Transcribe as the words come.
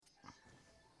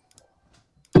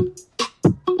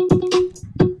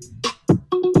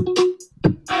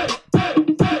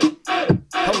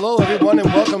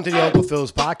Welcome to the Uncle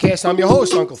Phil's podcast. I'm your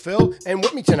host, Uncle Phil, and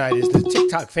with me tonight is the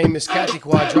TikTok famous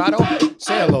KathQuad123.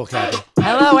 Say hello, Kathy.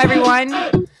 Hello,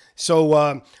 everyone.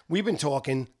 So we've been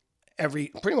talking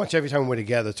pretty much every time we're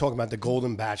together, talking about the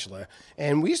Golden Bachelor,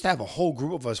 and we used to have a whole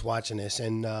group of us watching this,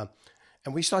 and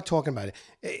we started talking about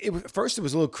it. First, it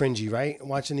was a little cringy, right?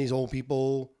 Watching these old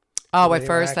people. Oh, at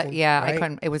first, acting, yeah, right? I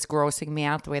couldn't. It was grossing me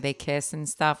out the way they kiss and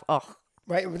stuff. Oh,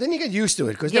 Right, but then you get used to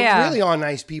it because they Yeah. really are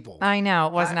nice people. I know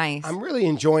it was nice. I'm really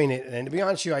enjoying it, and to be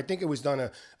honest with you, I think it was done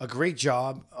a great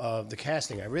job of the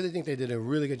casting. I really think they did a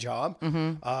really good job.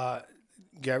 Mm-hmm.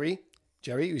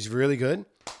 Jerry was really good.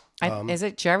 Is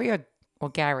it Jerry or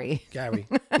Gary? Gary,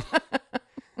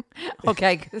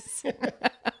 Okay, 'cause-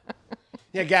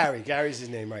 yeah, Gary's his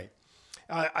name, right?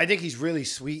 I think he's really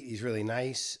sweet. He's really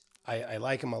nice. I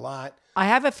like him a lot. I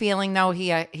have a feeling though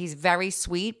he's very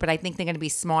sweet, but I think they're going to be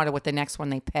smarter with the next one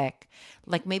they pick.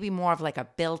 Like maybe more of like a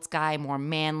built guy, more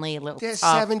manly, a little They're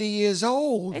tough. 70 years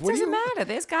old. It What do doesn't you- matter.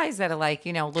 There's guys that are like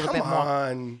a little Come bit more.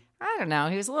 on. I don't know.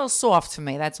 He was a little soft to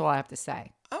me. That's all I have to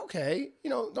say. Okay,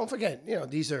 don't forget,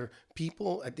 these are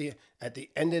people at the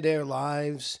end of their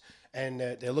lives, and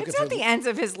they're looking It's for at the end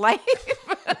of his life.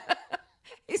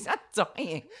 He's not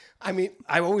dying. I mean,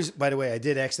 by the way, I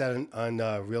did ask that on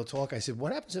Real Talk. I said,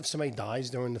 what happens if somebody dies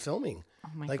during the filming? Oh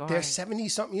my like, God. they're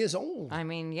 70-something years old. I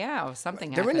mean, yeah, or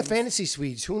something They're in the happens. fantasy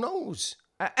suites. Who knows?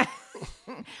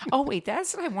 Oh, wait,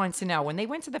 that's what I want to know. When they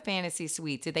went to the fantasy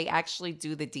suite, did they actually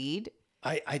do the deed?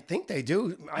 I think they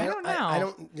do. I don't know. I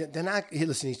don't. They're not. Hey,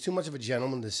 listen, he's too much of a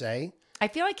gentleman to say. I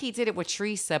feel like he did it with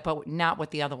Teresa, but not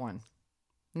with the other one.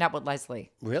 Not with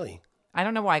Leslie. Really? I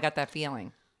don't know why I got that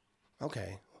feeling.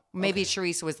 Okay. Maybe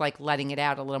Teresa was like letting it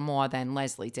out a little more than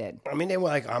Leslie did. I mean, they were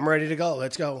like, I'm ready to go.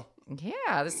 Let's go.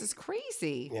 Yeah, this is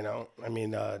crazy. I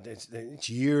mean, it's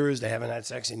years. They haven't had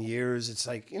sex in years. It's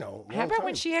like, long How about time.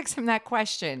 when she asked him that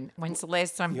question? When's the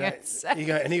last time you had sex?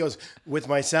 And he goes, with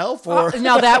myself or?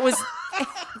 No, that was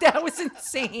that was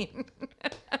insane.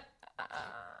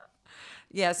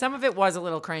 Yeah, some of it was a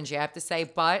little cringy, I have to say,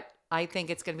 but I think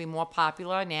it's going to be more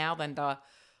popular now than the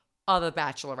other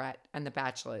Bachelorette and the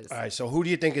Bachelors. All right. So who do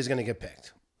you think is going to get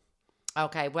picked?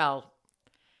 Okay, well,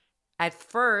 at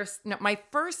first, no, my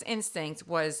first instinct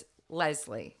was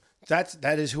Leslie.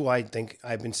 That is who I think.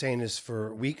 I've been saying this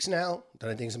for weeks now. That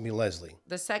I think is going to be Leslie.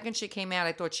 The second she came out,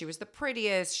 I thought she was the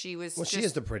prettiest. She was She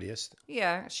is the prettiest.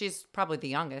 Yeah, she's probably the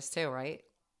youngest too, right?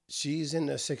 She's in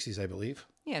the 60s, I believe.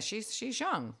 Yeah, she's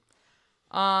young.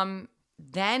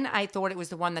 Then I thought it was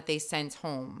the one that they sent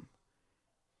home.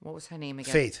 What was her name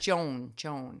again? Faith. Joan.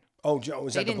 Oh, Joe,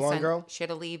 was that the blonde girl? She had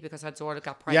to leave because her daughter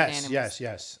got pregnant.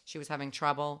 Yes. She was having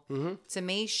trouble. Mm-hmm. To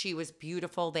me, she was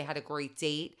beautiful. They had a great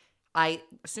date. As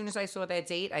soon as I saw their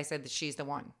date, I said that she's the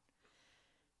one.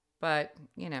 But,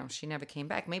 she never came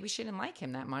back. Maybe she didn't like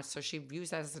him that much, so she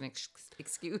used that as an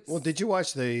excuse. Well, did you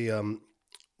watch the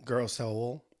Girls Tell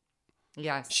All?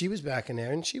 Yes. She was back in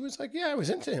there, and she was like, yeah, I was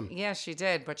into him. Yeah, she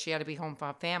did, but she had to be home for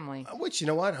her family. Which, you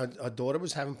know what? Her daughter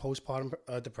was having postpartum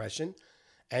depression,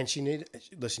 and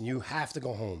listen, you have to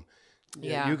go home.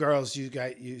 Yeah. You girls, you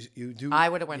do. I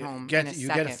would have went home in a You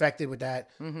second. get affected with that.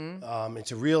 Mm-hmm.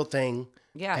 It's a real thing.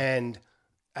 Yeah. And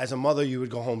as a mother, you would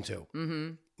go home too.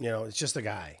 Mm-hmm. It's just a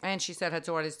guy. And she said her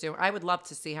daughter's doing. I would love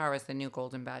to see her as the new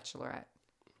Golden Bachelorette.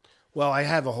 Well, I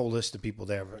have a whole list of people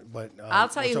there, but I'll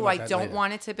tell you we'll who talk I about that don't later.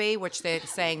 want it to be, which they're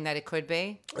saying that it could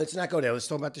be. Let's not go there. Let's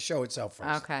talk about the show itself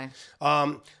first. Okay.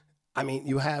 I mean,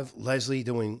 you have Leslie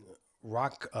doing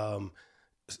rock,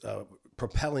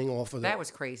 propelling off of the. That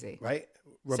was crazy. Right?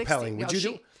 Repelling.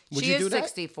 60, Would she you is do that?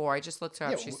 64. I just looked her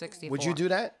up. She's 64. Would you do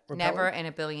that? Repelling? Never in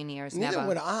a billion years. Neither Never.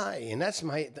 would I. And that's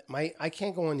my. I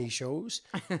can't go on these shows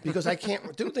because I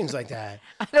can't do things like that.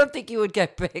 I don't think you would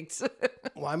get picked.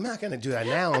 Well, I'm not going to do that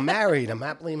now. I'm married. I'm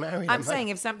happily married. I'm saying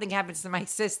if something happens to my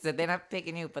sister, they're not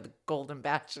picking you for the Golden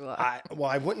Bachelor. I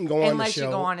wouldn't go on Unless the show.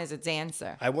 you go on as a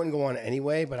dancer. I wouldn't go on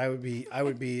anyway, but I would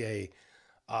be a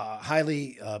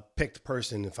highly picked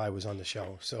person if I was on the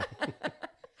show. So,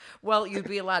 Well, you'd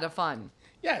be a lot of fun.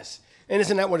 yes. And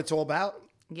isn't that what it's all about?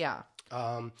 Yeah.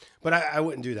 But I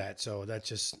wouldn't do that. So that's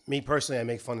just me personally. I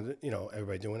make fun of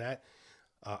everybody doing that.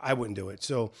 I wouldn't do it.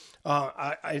 So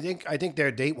I think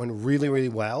their date went really, really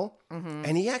well. Mm-hmm.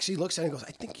 And he actually looks at it and goes,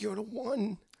 "I think you're the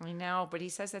one." I know, but he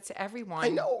says that to everyone. I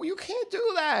know you can't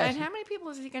do that. And how many people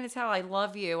is he going to tell? I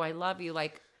love you. I love you.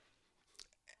 Like,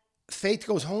 Faith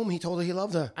goes home. He told her he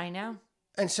loved her I know.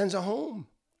 and sends her home.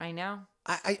 I know.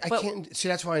 I can't see.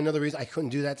 That's why another reason I couldn't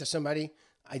do that to somebody.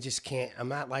 I just can't. I'm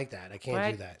not like that. I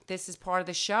can't do that. This is part of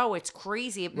the show. It's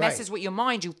crazy. It Right. messes with your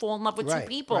mind. You fall in love with two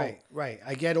people. Right.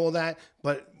 I get all that,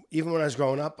 but even when I was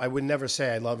growing up, I would never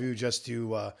say I love you just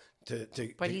to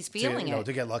But he's feeling it.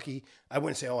 to get lucky. I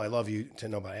wouldn't say, "Oh, I love you" to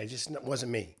nobody. It just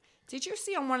wasn't me. Did you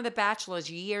see on one of the Bachelors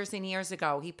years and years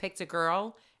ago? He picked a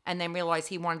girl and then realized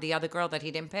he wanted the other girl that he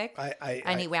didn't pick,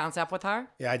 he wound up with her.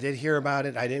 Yeah, I did hear about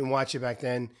it. I didn't watch it back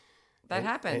then. That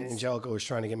happens. And Angelica was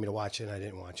trying to get me to watch it, and I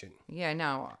didn't watch it. Yeah,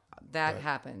 no, that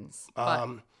happens.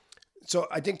 So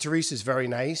I think Teresa's very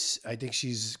nice. I think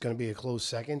she's going to be a close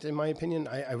second, in my opinion.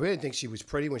 I really think she was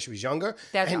pretty when she was younger.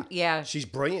 Yeah. She's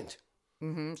brilliant.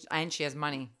 Mm-hmm. And she has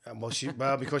money.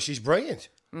 Because she's brilliant.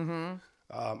 Mm-hmm.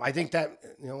 I think that,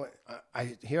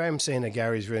 here I am saying that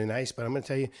Gary's really nice, but I'm going to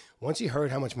tell you, once he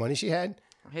heard how much money she had,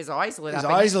 his eyes lit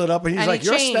up. And he's like,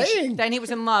 "You're staying." Then he was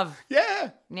in love.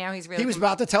 Yeah. Now he's really. He was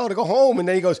about to tell her to go home, and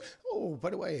then he goes, "Oh, by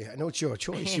the way, I know it's your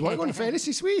choice. You want to go to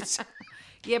Fantasy Suites?"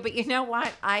 Yeah, but you know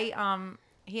what?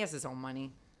 He has his own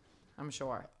money. I'm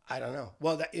sure. I don't know.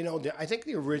 Well, I think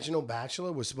the original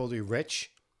Bachelor was supposed to be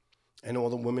rich, and all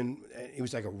the women. He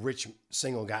was like a rich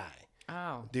single guy.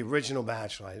 Oh. The original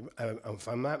Bachelor, if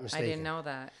I'm not mistaken. I didn't know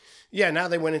that. Yeah, now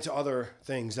they went into other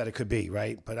things that it could be,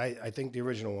 right? But I think the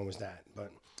original one was that.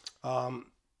 But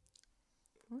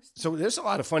so there's a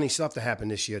lot of funny stuff that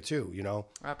happened this year too,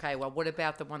 Okay, well, what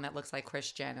about the one that looks like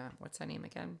Kris Jenner? What's her name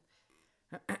again?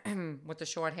 With the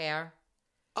short hair.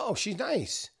 Oh, she's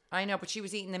nice. I know, but she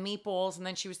was eating the meatballs, and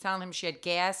then she was telling him she had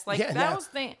gas.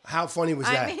 How funny was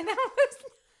that? I mean, that was.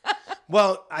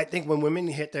 Well, I think when women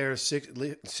hit their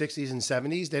 60s and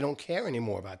 70s, they don't care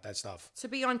anymore about that stuff. To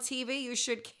be on TV, you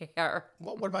should care.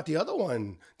 Well, what about the other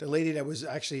one? The lady that was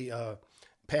actually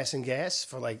passing gas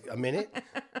for like a minute?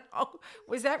 Oh,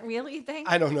 was that really a thing?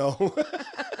 I don't know.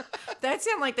 That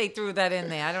sounded like they threw that in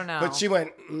there. I don't know. But she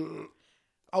went,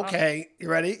 okay, you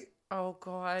ready? Oh,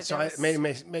 God. So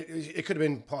it could have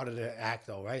been part of the act,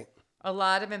 though, right? A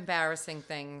lot of embarrassing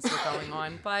things were going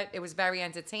on, but it was very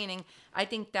entertaining. I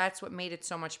think that's what made it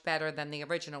so much better than the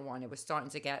original one. It was starting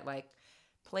to get,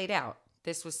 played out.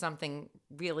 This was something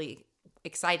really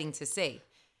exciting to see.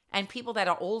 And people that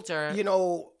are older...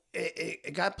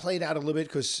 It got played out a little bit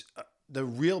because the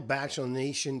real Bachelor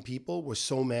Nation people were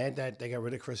so mad that they got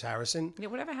rid of Chris Harrison. Yeah,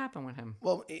 whatever happened with him?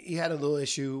 Well, he had a little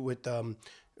issue with the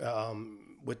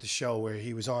show where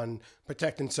he was on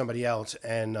protecting somebody else,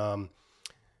 and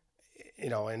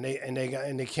and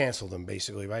they canceled him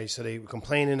basically, right? So they were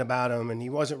complaining about him, and he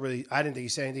wasn't really. I didn't think he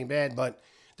said anything bad, but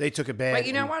they took it bad. But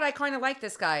you know what? I kind of like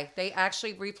this guy. They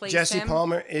actually replaced him. Jesse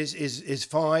Palmer is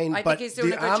fine, I but think he's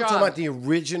doing a good I'm job. talking about the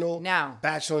original No.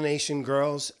 Bachelor Nation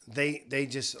girls. They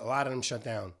just a lot of them shut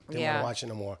down. They don't want to watch it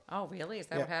no more. Oh, really? Is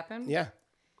that what happened? Yeah.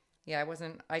 Yeah,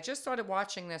 I just started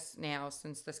watching this now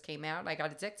since this came out. I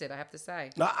got addicted, I have to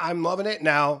say. No, I'm loving it.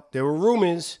 Now, there were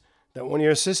rumors that one of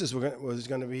your sisters was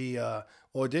going to be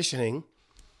auditioning.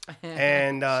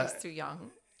 And she's too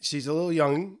young. She's a little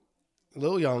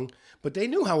young, but they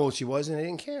knew how old she was and they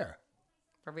didn't care.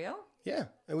 For real? Yeah.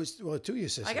 It was, two of your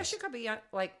sisters. I guess she could be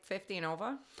 50 and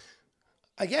over.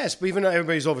 I guess, but even though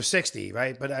everybody's over 60,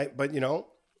 right? But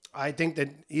I think that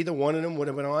either one of them would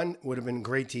have been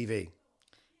great TV.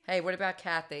 Hey, what about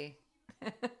Kathy?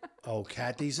 Oh,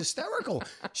 Kathy's hysterical.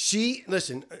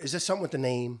 Listen, is there something with the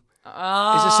name?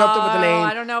 Oh, is there something with the name?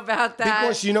 I don't know about that.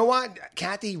 Because you know what?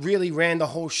 Kathy really ran the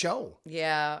whole show.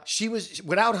 Yeah. She was,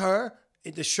 without her,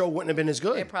 the show wouldn't have been as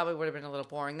good. It probably would have been a little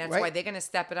boring. That's why they're going to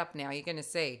step it up now. You're going to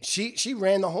see. She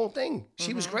ran the whole thing.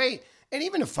 She was great. And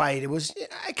even the fight,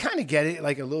 I kind of get it,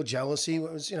 like a little jealousy.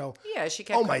 It was, Yeah, she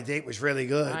kept. Oh, my date was really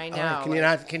good. I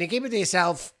know. Can you keep it to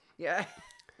yourself? Yeah.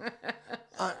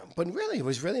 But really, it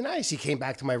was really nice. He came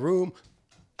back to my room.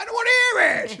 I don't want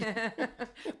to hear it.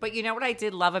 But you know what I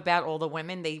did love about all the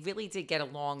women? They really did get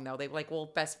along, though. They were all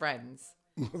best friends.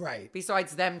 Right.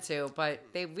 Besides them two, but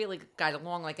they really got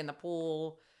along, in the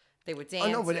pool. They were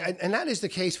dancing. Oh, no, and that is the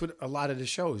case with a lot of the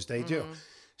shows. They do.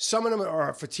 Some of them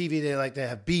are for TV. They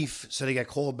have beef, so they get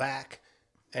called back,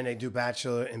 and they do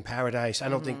Bachelor in Paradise. I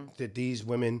don't think that these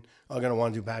women are going to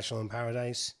want to do Bachelor in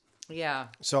Paradise. Yeah.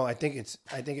 So I think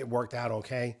it worked out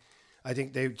okay. I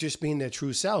think they're just being their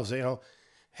true selves.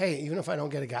 Hey, even if I don't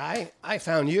get a guy, I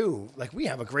found you. We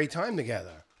have a great time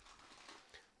together.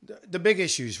 The big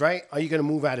issues, right? Are you going to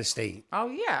move out of state? Oh,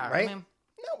 yeah. Right?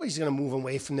 Nobody's going to move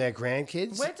away from their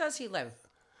grandkids. Where does he live?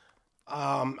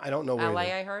 I don't know where. LA,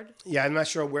 I heard. Yeah, I'm not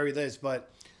sure where he lives, but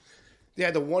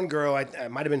the one girl,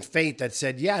 it might have been Faith, that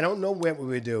said, "Yeah, I don't know what we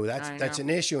would do. That's an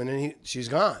issue," and then she's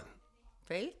gone.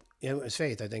 Faith? Yeah, it was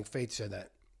Faith. I think Faith said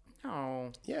that.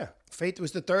 Oh. Yeah, Faith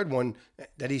was the third one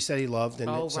that he said he loved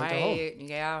and sent her home.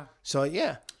 Yeah. So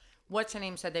yeah. What's her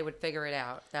name said they would figure it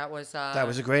out? That was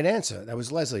a great answer. That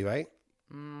was Leslie, right?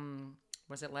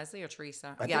 Was it Leslie or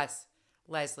Teresa? Yes.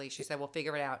 Leslie. She said, we'll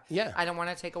figure it out. Yeah. I don't want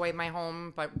to take away my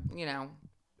home, but,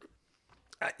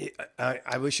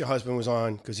 I wish your husband was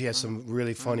on because he has some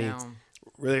really funny, know.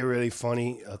 really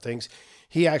funny things.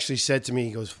 He actually said to me,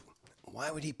 he goes,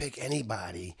 "Why would he pick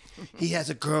anybody? He has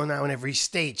a girl now in every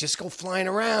state. Just go flying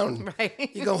around. Right.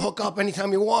 You go hook up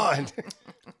anytime you want."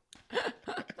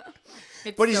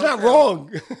 It's But he's so not true.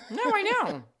 wrong. No, I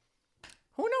know.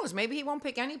 Who knows? Maybe he won't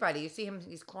pick anybody. You see him,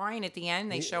 he's crying at the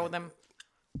end. They show them.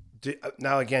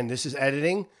 Now, again, this is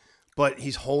editing, but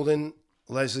he's holding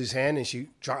Leslie's hand and she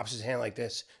drops his hand like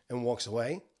this and walks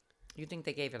away. You think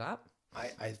they gave it up?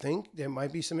 I think there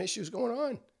might be some issues going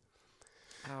on.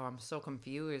 Oh, I'm so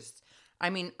confused.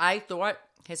 I mean, I thought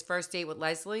his first date with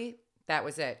Leslie, that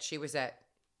was it. She was it.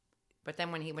 But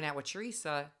then when he went out with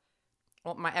Teresa,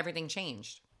 everything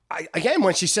changed. Again,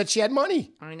 when she said she had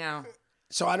money. I know.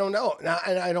 So I don't know. Now,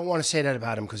 and I don't want to say that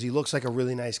about him because he looks like a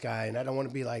really nice guy, and I don't want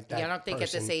to be like that. Yeah, I don't think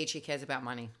person. at this age he cares about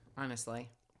money, honestly.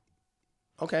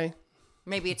 Okay.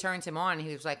 Maybe it turned him on.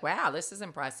 He was like, wow, this is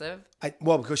impressive.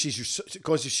 Because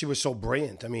she was so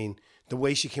brilliant. I mean, the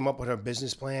way she came up with her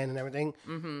business plan and everything,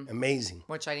 amazing.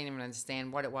 Which I didn't even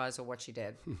understand what it was or what she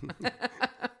did.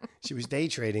 She was day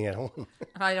trading at home.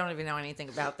 I don't even know anything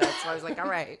about that. So I was like, all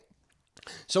right.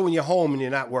 So when you're home and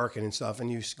you're not working and stuff,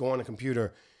 and you go on a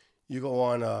computer, you go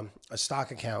on a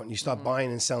stock account and you start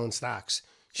buying and selling stocks.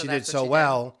 So she that's did what so she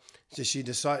well, so she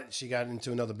decided she got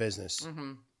into another business.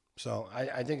 So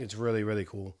I think it's really, really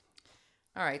cool.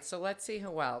 All right. So let's see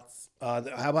who else. How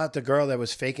about the girl that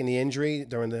was faking the injury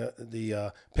during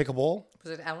the pickleball?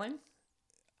 Was it Ellen?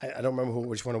 I don't remember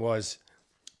which one it was.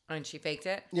 And she faked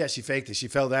it? Yeah, she faked it. She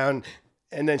fell down,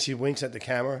 and then she winks at the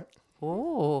camera.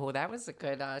 Oh, that was a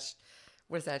good,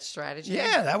 was that strategy?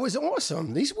 Yeah, that was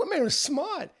awesome. These women are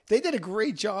smart. They did a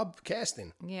great job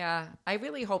casting. Yeah. I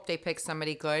really hope they pick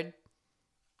somebody good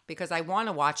because I want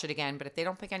to watch it again. But if they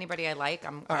don't pick anybody I like,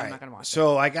 I'm not going to watch it.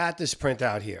 So I got this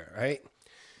printout here, right?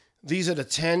 These are the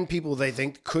 10 people they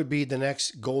think could be the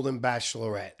next Golden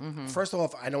Bachelorette. First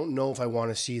off, I don't know if I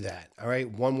want to see that. All right,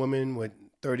 one woman with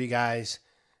 30 guys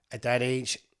at that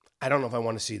age. I don't know if I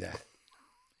want to see that.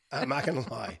 I'm not going to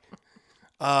lie.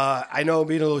 I know I'm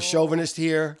being a little chauvinist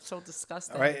here. So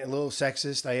disgusting. All right, a little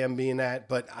sexist. I am being that,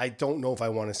 but I don't know if I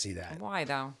want to see that. Why,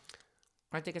 though?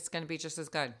 I think it's going to be just as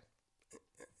good.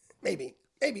 Maybe.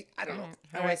 I don't know.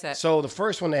 Who is it? So the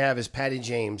first one they have is Patty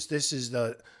James. This is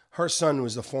her son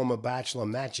was the former bachelor,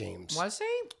 Matt James. Was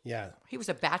he? Yeah. He was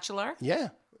a bachelor? Yeah.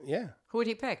 Who would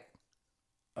he pick?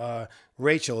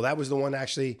 Rachel. That was the one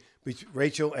actually.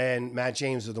 Rachel and Matt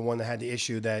James are the one that had the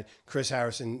issue that Chris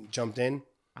Harrison jumped in.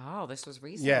 Oh, this was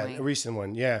recently. Yeah, a recent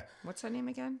one. Yeah. What's her name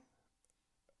again?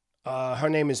 Her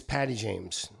name is Patty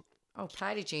James. Oh,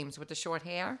 Patty James with the short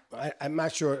hair. I'm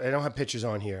not sure. I don't have pictures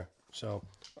on here. So,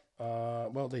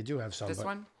 well, they do have some. This but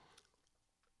one?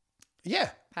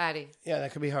 Yeah. Patty. Yeah,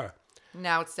 that could be her.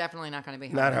 No, it's definitely not going to be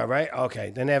her. Not her, right?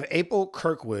 Okay. Then they have April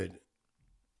Kirkwood.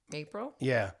 April?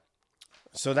 Yeah.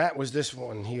 So that was this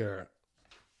one here.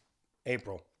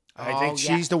 April. I Oh, think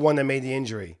yeah. she's the one that made the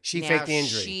injury. She Now, faked the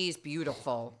injury. She's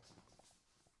beautiful.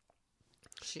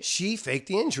 She faked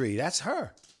the injury. That's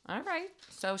her. All right.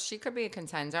 So she could be a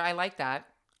contender. I like that.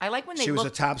 I like when they She was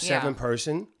look, a top 7 yeah.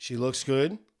 person. She looks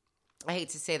good. I hate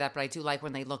to say that, but I do like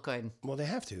when they look good. Well, they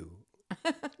have to.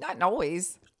 Not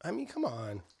always. I mean, come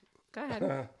on. Go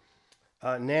ahead.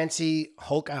 Nancy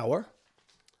Holkauer.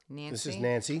 Nancy. This is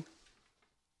Nancy.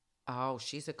 Oh,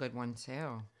 she's a good one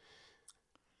too.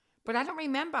 But I don't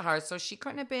remember her, so she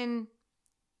couldn't have been.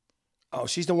 Oh,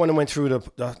 she's the one that went through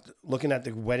the looking at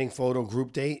the wedding photo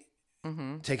group date,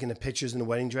 Mm-hmm. taking the pictures in the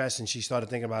wedding dress, and she started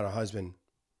thinking about her husband,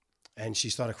 and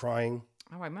she started crying.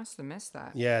 Oh, I must have missed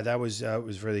that. Yeah, that was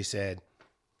really sad.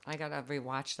 I gotta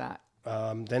rewatch that.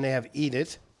 Then they have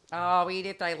Edith. Oh,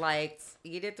 Edith, I liked.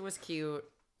 Edith was cute.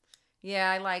 Yeah,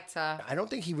 I liked her. I don't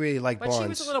think he really liked But Barnes. she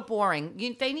was a little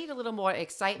boring. They need a little more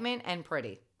excitement and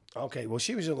pretty. Okay, well,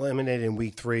 she was eliminated in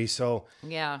week 3, so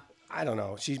Yeah, I don't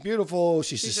know. She's beautiful.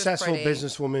 She's just successful pretty.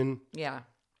 businesswoman. yeah.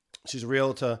 She's a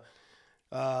realtor,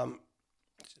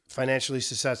 financially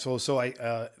successful. So I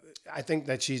think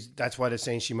that that's why they're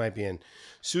saying she might be in.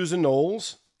 Susan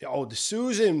Knowles. Oh, the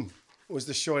Susan was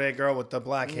the short-haired girl with the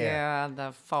black hair. Yeah,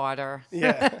 the fodder.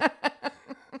 Yeah.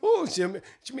 Oh, it's your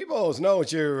meatballs. No,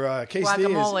 it's your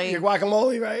quesadillas. Guacamole. Your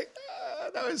guacamole, right?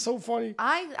 That was so funny.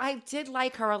 I did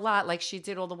like her a lot. Like she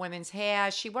did all the women's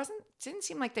hair. She didn't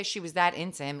seem like that she was that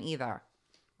into him either.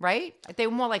 Right? They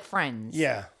were more like friends.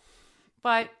 Yeah.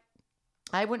 But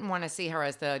I wouldn't want to see her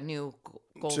as the new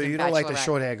Golden So you don't like the Bachelorette.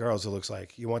 short hair girls, it looks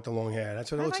like. You want the long hair.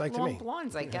 That's what it I looks like to long me.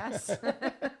 blondes, I guess.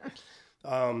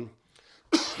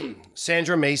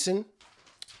 Sandra Mason.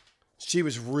 She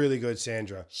was really good,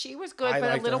 Sandra. She was good, I but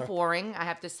a liked little her. boring, I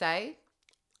have to say.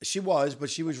 She was, but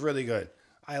she was really good.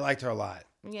 I liked her a lot.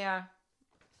 Yeah.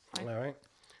 All right.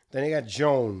 Then you got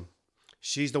Joan.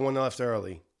 She's the one that left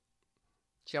early.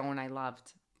 Joan, I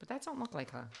loved. But that don't look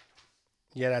like her.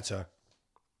 Yeah, that's her.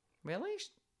 Really?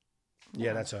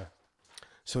 Yeah, that's her.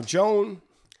 So Joan,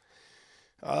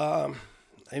 I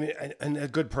mean, and a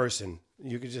good person.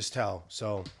 You could just tell.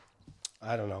 So,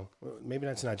 I don't know. Maybe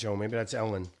that's not Joan. Maybe that's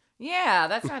Ellen. Yeah,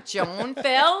 that's not Joan,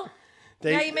 Phil.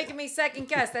 Now you're making me second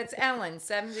guess. That's Ellen,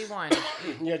 71.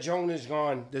 Yeah, Joan is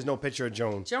gone. There's no picture of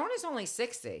Joan. Joan is only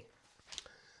 60.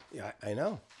 Yeah, I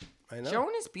know.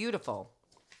 Joan is beautiful.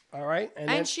 All right. And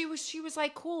then, she was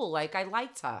like cool. Like I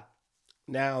liked her.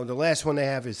 Now, the last one they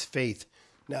have is Faith.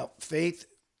 Now, Faith,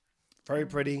 very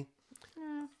pretty.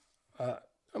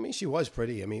 I mean, she was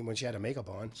pretty. I mean, when she had her makeup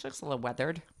on. She looks a little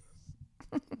weathered.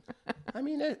 I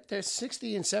mean, they're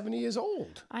 60 and 70 years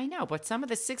old. I know, but some of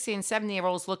the 60 and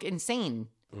 70-year-olds look insane.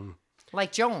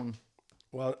 Like Joan.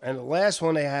 Well, and the last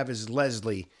one they have is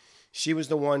Leslie. She was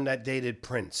the one that dated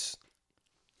Prince.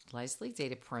 Leslie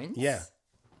dated Prince? Yeah.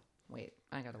 Wait,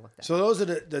 I got to look that So those are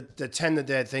the 10 that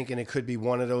they're thinking it could be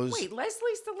one of those. Wait,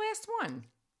 Leslie's the last one.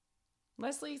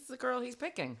 Leslie's the girl he's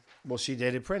picking. Well, she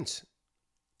dated Prince.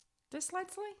 This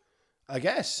Leslie? I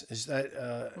guess. Is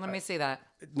that... Let me see that.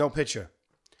 No picture.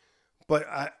 But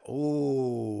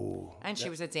And she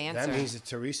was a dancer. That means that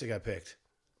Teresa got picked.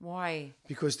 Why?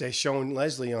 Because they're showing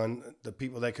Leslie on the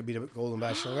people that could be the Golden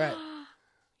Bachelorette.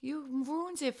 You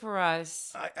ruined it for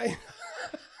us. I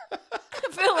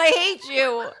Phil, I hate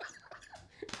you.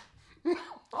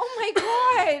 Oh my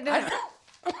God.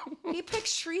 He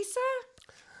picks Teresa?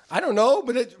 I don't know,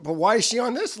 but why is she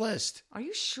on this list? Are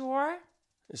you sure?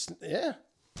 Yeah.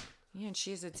 Yeah, and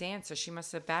she's a dancer. She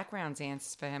must have background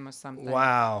dances for him or something.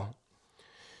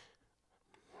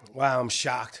 Wow, I'm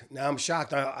shocked. Now I'm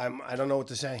shocked. I don't know what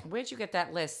to say. Where'd you get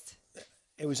that list?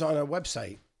 It was on a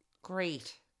website.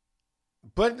 Great.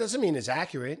 But it doesn't mean it's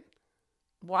accurate.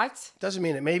 What? Doesn't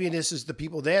mean it. Maybe this is the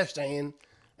people they're saying,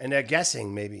 and they're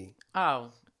guessing, maybe.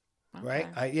 Oh. Okay.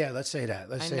 Right? Yeah, let's say that.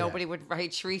 And nobody would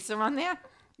write Teresa on there?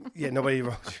 Yeah, nobody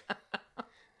wrote.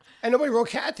 And nobody wrote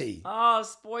Kathy. Oh,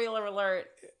 spoiler alert.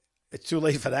 It's too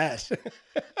late for that.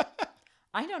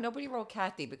 I know. Nobody wrote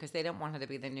Kathy because they didn't want her to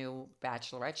be the new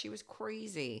Bachelorette. She was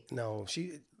crazy. No,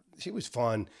 she was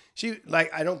fun.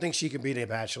 I don't think she could be the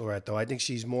Bachelorette, though. I think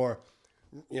she's more,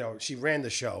 she ran the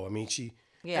show. I mean,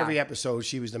 every episode,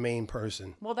 she was the main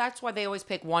person. Well, that's why they always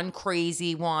pick one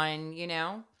crazy one,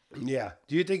 Yeah.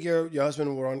 Do you think your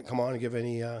husband will come on and give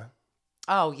any...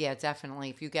 Oh, yeah, definitely.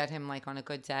 If you get him, on a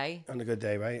good day. On a good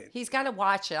day, right? He's got to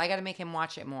watch it. I got to make him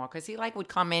watch it more because he, would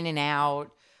come in and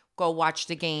out, go watch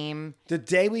the game. The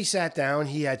day we sat down,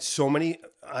 he had so many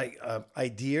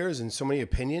ideas and so many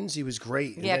opinions. He was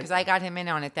great. Yeah, because I got him in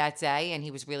on it that day, and he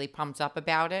was really pumped up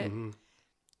about it. Mm-hmm.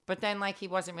 But then, he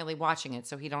wasn't really watching it,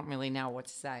 so he don't really know what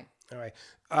to say. All right.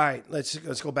 Let's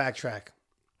go backtrack.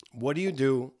 What do you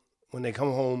do when they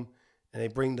come home and they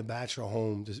bring the bachelor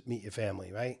home to meet your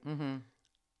family, right? Mm-hmm.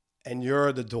 And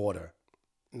you're the daughter.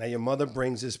 Now your mother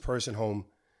brings this person home,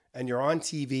 and you're on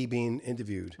TV being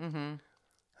interviewed. Mm-hmm.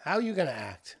 How are you going to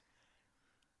act?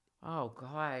 Oh,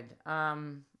 God. I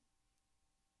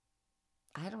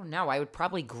don't know. I would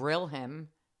probably grill him.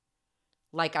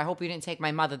 I hope you didn't take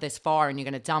my mother this far and you're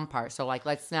going to dump her. So,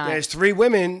 let's not. There's 3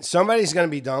 women. Somebody's going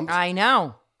to be dumped. I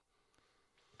know.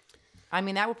 I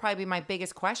mean, that would probably be my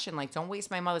biggest question. Don't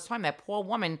waste my mother's time. That poor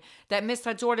woman that missed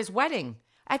her daughter's wedding.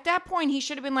 At that point, he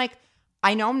should have been like,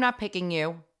 I know I'm not picking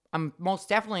you. I'm most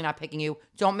definitely not picking you.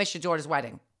 Don't miss your daughter's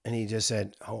wedding. And he just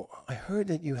said, oh, I heard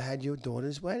that you had your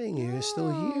daughter's wedding. You're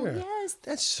still here. Yes.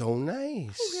 That's so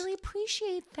nice. I really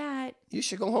appreciate that. You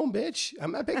should go home, bitch.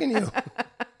 I'm not picking you. I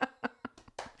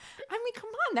mean, come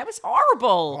on. That was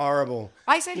horrible. Horrible.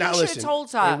 I said he should have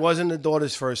told her. It wasn't the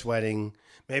daughter's first wedding.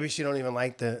 Maybe she don't even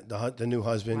like the new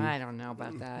husband. I don't know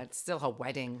about that. It's still her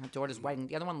wedding, her daughter's wedding.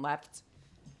 The other one left.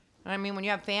 I mean, when you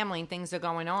have family and things are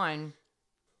going on.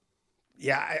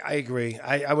 Yeah, I agree.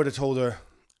 I would have told her.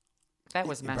 That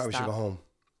was messed up. You probably should go home.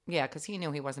 Yeah, because he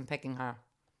knew he wasn't picking her.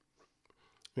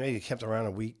 Maybe he kept around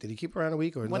a week. Did he keep around a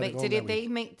week or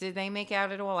did they make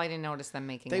out at all? I didn't notice them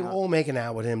making out. They were all making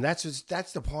out with him. That's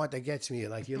the part that gets me.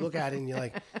 You look at it and you're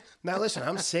like, now listen,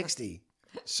 I'm 60.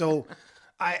 So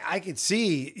I could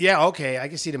see, okay, I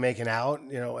can see them making out,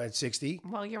 at 60.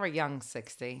 Well, you're a young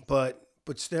 60. But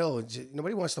still,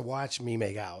 nobody wants to watch me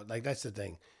make out. That's the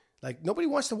thing. Nobody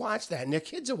wants to watch that, and their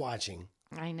kids are watching.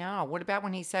 I know. What about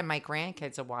when he said my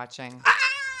grandkids are watching?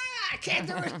 I can't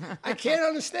do it. I can't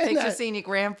understand that. Picture seeing your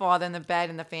grandfather in the bed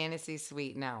in the fantasy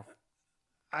suite. No.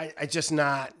 I just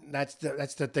not. That's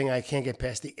the thing. I can't get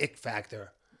past the ick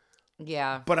factor.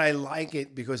 Yeah. But I like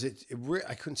it because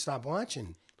I couldn't stop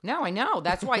watching. No, I know.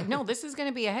 That's why. No, this is going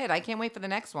to be a hit. I can't wait for the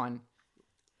next one.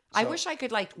 I wish I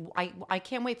could I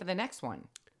can't wait for the next one.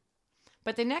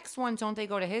 But the next one, don't they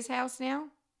go to his house now?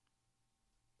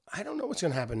 I don't know what's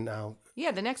going to happen now.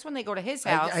 Yeah, the next one they go to his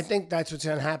house. I think that's what's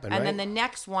going to happen, and right? then the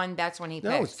next one, that's when he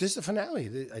picks. No, this is the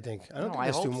finale, I think. I don't think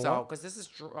there's two more. So, because this is...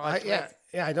 yeah,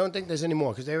 I don't think there's any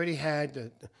more because they already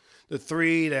had the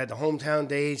three, they had the hometown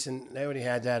dates, and they already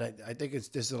had that. I think this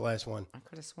is the last one. I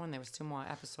could have sworn there was 2 more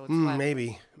episodes left.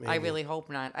 Maybe. I really hope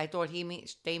not. I thought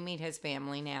they meet his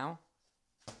family now.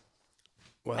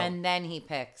 Well, and then he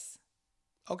picks.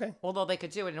 Okay. Although they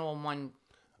could do it in all one...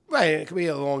 Right, it could be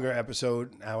a longer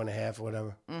episode, hour and a half or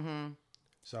whatever. Mm-hmm.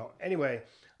 So, anyway,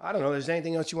 I don't know. Is there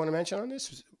anything else you want to mention on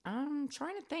this? I'm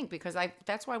trying to think because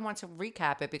that's why I want to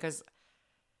recap it because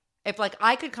if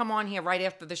I could come on here right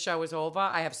after the show is over,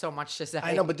 I have so much to say.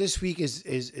 I know, but this week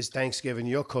is Thanksgiving.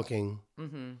 You're cooking.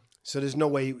 Mm-hmm. So there's no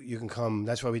way you can come.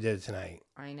 That's why we did it tonight.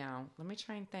 I know. Let me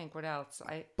try and think. What else?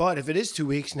 But if it is 2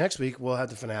 weeks, next week we'll have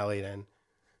the finale then.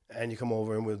 And you come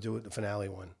over and we'll do it the finale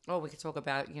one. Oh, we could talk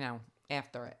about,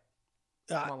 after it.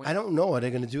 I don't know. Are they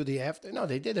going to do the after? No,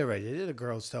 they did already. They did a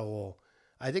girls tell all.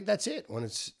 I think that's it. When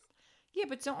it's yeah,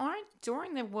 but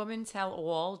during the women tell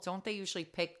all, don't they usually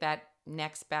pick that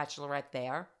next bachelorette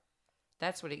there?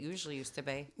 That's what it usually used to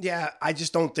be. Yeah, I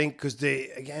just don't think because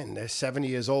they're 70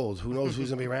 years old. Who knows who's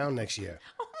going to be around next year?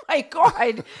 Oh my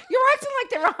God, you're acting like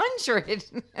they're 100,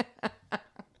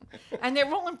 and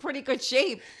they're all in pretty good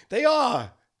shape. They are.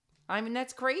 I mean,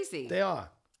 that's crazy. They are.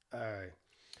 All right.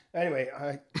 Anyway,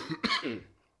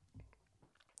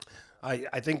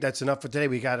 I think that's enough for today.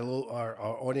 We got our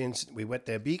audience. We wet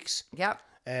their beaks. Yep.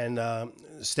 And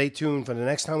stay tuned for the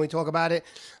next time we talk about it.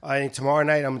 I think tomorrow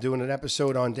night I'm doing an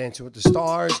episode on Dancing with the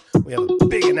Stars. We have a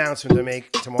big announcement to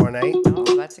make tomorrow night.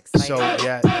 Oh, that's exciting. So,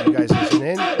 yeah, you guys listen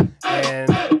in. And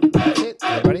that's it,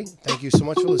 everybody. Thank you so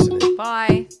much for listening.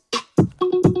 Bye.